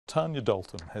Tania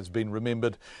Dalton has been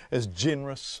remembered as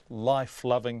generous,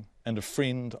 life-loving and a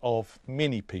friend of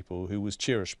many people who was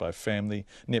cherished by family,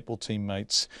 netball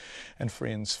teammates and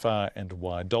friends far and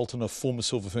wide. Dalton, a former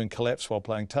Silver Fern, collapsed while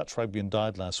playing touch rugby and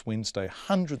died last Wednesday.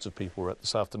 Hundreds of people were at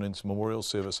this afternoon's memorial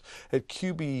service at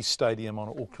QBE Stadium on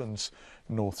Auckland's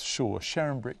North Shore.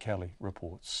 Sharon Brett Kelly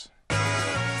reports.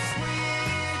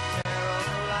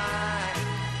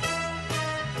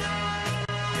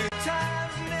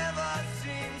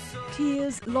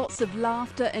 Tears, lots of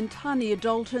laughter and Tania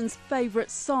Dalton's favourite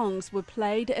songs were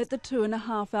played at the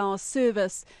 2.5-hour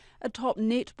service. A top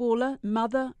netballer,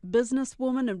 mother,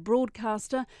 businesswoman and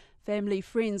broadcaster, family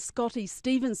friend Scotty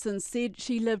Stevenson said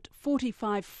she lived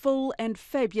 45 full and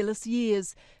fabulous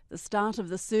years. The start of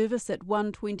the service at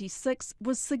 1:26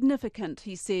 was significant,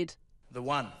 he said. The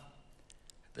 1,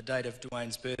 the date of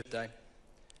Dwayne's birthday,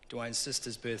 Dwayne's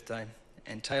sister's birthday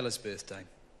and Taylor's birthday.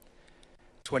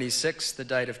 26, the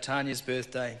date of Tania's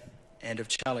birthday and of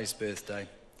Charlie's birthday.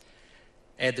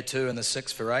 Add the 2 and the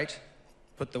 6 for 8,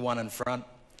 put the 1 in front,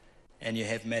 and you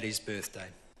have Maddie's birthday.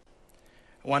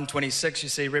 126, you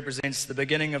see, represents the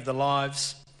beginning of the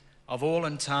lives of all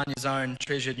in Tania's own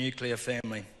treasured nuclear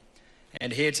family.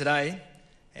 And here today,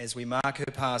 as we mark her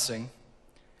passing,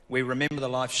 we remember the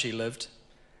life she lived,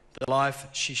 the life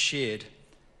she shared,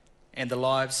 and the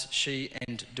lives she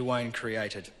and Dwayne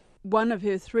created. One of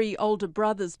her 3 older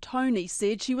brothers, Tony,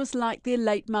 said she was like their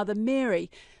late mother Mary,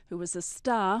 who was a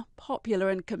star, popular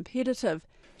and competitive.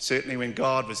 Certainly when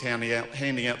God was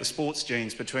handing out the sports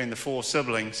genes between the 4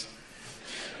 siblings,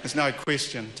 there's no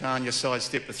question Tania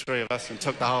sidestepped the 3 of us and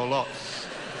took the whole lot.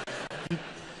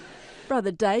 Brother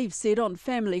Dave said on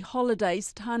family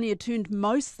holidays Tania turned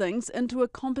most things into a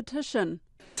competition.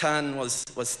 Tan was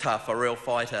tough, a real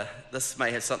fighter. This may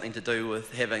have something to do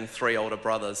with having 3 older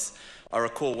brothers. I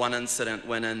recall one incident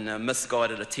when, in a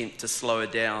misguided attempt to slow her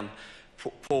down,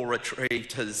 Paul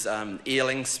retrieved his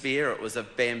eeling spear. It was a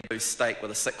bamboo stake with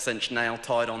a 6-inch nail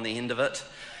tied on the end of it.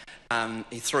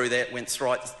 He threw that, went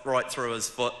right through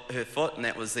her foot, and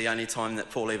that was the only time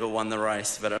that Paul ever won the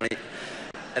race. But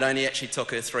it only actually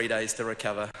took her 3 days to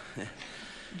recover.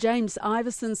 James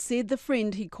Iverson said the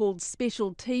friend he called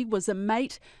Special T was a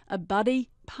mate, a buddy,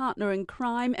 partner in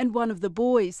crime and one of the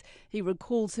boys. He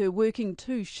recalls her working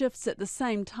 2 shifts at the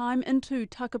same time in 2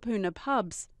 Takapuna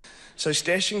pubs. So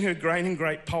stashing her grain and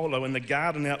grape polo in the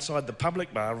garden outside the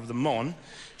public bar of the Mon,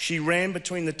 she ran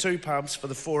between the 2 pubs for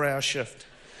the 4-hour shift.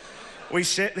 We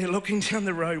sat there looking down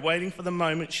the road, waiting for the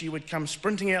moment she would come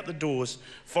sprinting out the doors,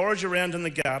 forage around in the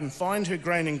garden, find her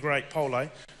grain and grape polo,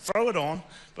 throw it on,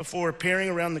 before appearing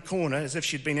around the corner as if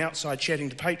she'd been outside chatting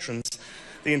to patrons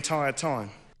the entire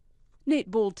time.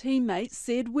 Netball teammates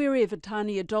said wherever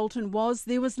Tania Dalton was,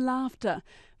 there was laughter.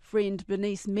 Friend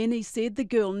Bernice Menny said the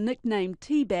girl nicknamed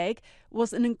Teabag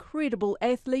was an incredible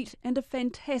athlete and a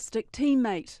fantastic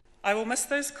teammate. I will miss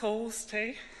those calls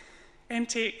too, and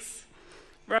texts,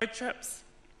 road trips,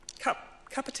 cup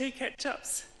of tea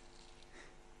catch-ups.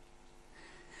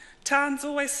 Tan's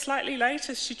always slightly late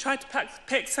as she tried to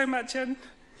pack so much in.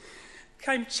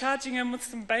 Came charging in with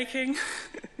some baking,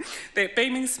 that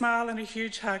beaming smile and a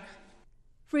huge hug.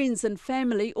 Friends and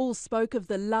family all spoke of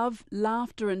the love,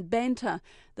 laughter and banter.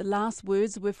 The last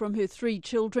words were from her 3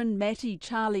 children, Matty,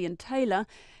 Charlie and Taylor,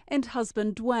 and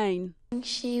husband Dwayne.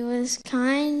 She was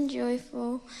kind,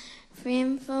 joyful,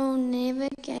 friendful, never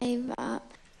gave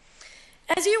up.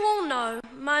 As you all know,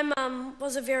 my mum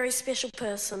was a very special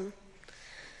person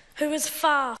who was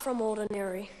far from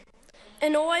ordinary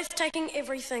and always taking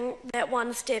everything that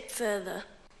one step further.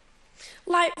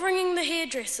 Like ringing the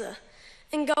hairdresser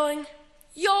and going,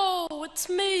 "Yo, it's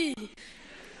me.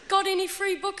 Got any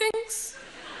free bookings?"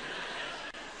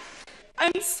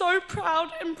 I'm so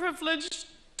proud and privileged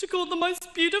to call the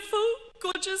most beautiful,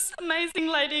 gorgeous, amazing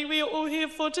lady we are all here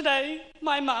for today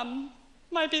my mum,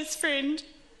 my best friend.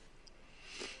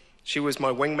 She was my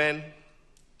wingman,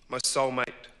 my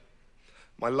soulmate,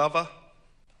 my lover,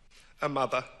 a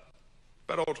mother,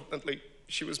 but ultimately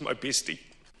she was my bestie.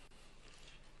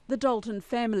 The Dalton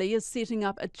family is setting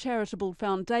up a charitable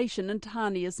foundation in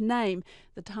Tania's name,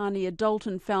 the Tania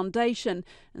Dalton Foundation,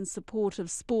 in support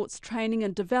of sports training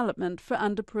and development for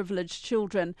underprivileged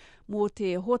children. Mō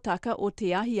te hōtaka o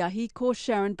te ahi ko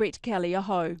Sharon Brett Kelly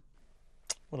aho.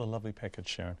 What a lovely package,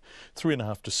 Sharon.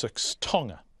 3.5 to 6,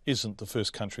 Tonga isn't the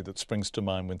first country that springs to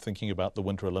mind when thinking about the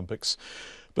Winter Olympics.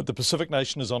 But the Pacific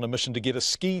nation is on a mission to get a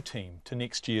ski team to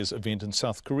next year's event in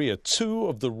South Korea. Two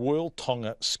of the Royal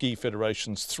Tonga Ski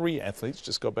Federation's 3 athletes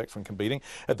just got back from competing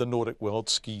at the Nordic World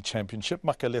Ski Championship.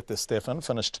 Makalete Stefan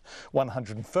finished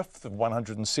 105th of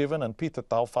 107, and Peter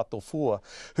Tauwhatofua,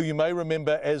 who you may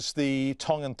remember as the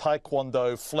Tongan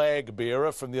Taekwondo flag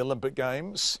bearer from the Olympic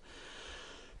Games.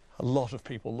 A lot of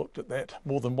people looked at that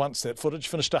more than once, that footage.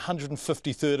 Finished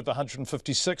 153rd of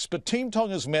 156. But Team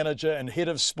Tonga's manager and head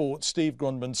of sports, Steve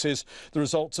Grundman, says the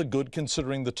results are good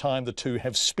considering the time the two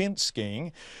have spent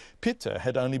skiing. Peter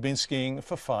had only been skiing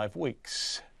for 5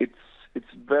 weeks. It's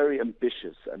very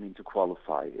ambitious, to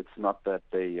qualify. It's not that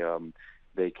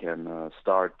they can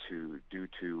start due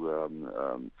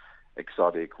to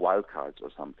exotic wildcards or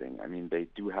something. They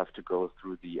do have to go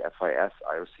through the FIS,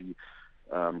 IOC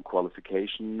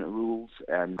qualification rules,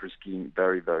 and we're skiing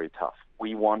very, very tough.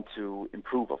 We want to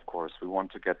improve, of course. We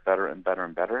want to get better and better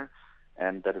and better,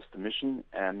 and that is the mission.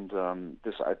 And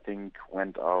this, I think,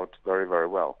 went out very, very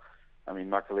well.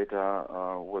 Makaleta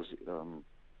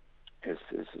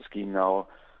is skiing now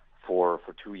for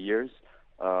 2 years.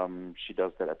 She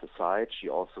does that at the side. She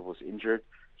also was injured.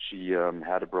 She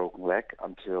had a broken leg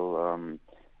until,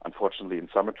 unfortunately, in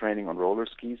summer training on roller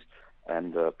skis.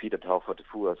 And Peter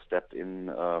Tauwhatofua stepped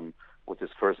in with his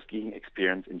first skiing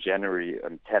experience in January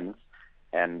 10th,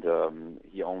 and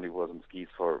he only was on skis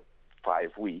for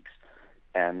 5 weeks.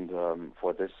 And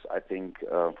for this, I think,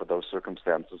 for those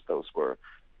circumstances, those were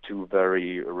 2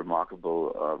 very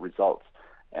remarkable results.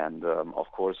 And of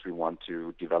course, we want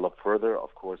to develop further.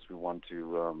 Of course, we want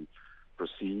to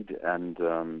proceed and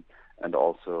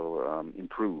also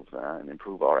improve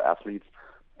our athletes.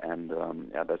 And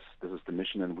this is the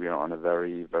mission, and we are on a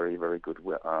very, very, very good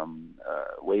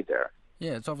way there.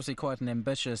 Yeah, it's obviously quite an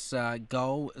ambitious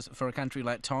goal for a country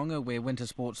like Tonga, where winter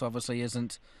sports obviously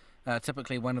isn't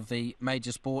typically one of the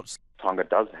major sports. Tonga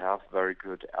does have very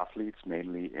good athletes,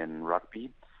 mainly in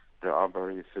rugby. There are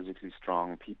very physically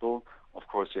strong people. Of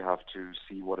course, you have to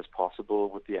see what is possible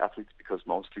with the athletes, because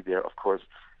mostly they, of course,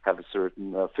 have a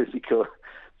certain physical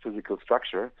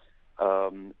structure.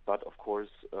 But of course,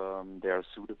 they are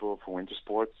suitable for winter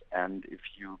sports, and if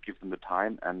you give them the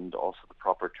time and also the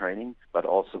proper training. But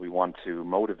also we want to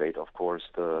motivate, of course,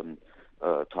 the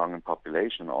Tongan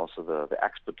population, also the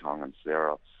expert Tongans. There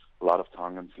are a lot of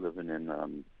Tongans living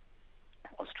in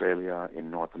Australia,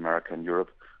 in North America, and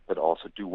Europe that also do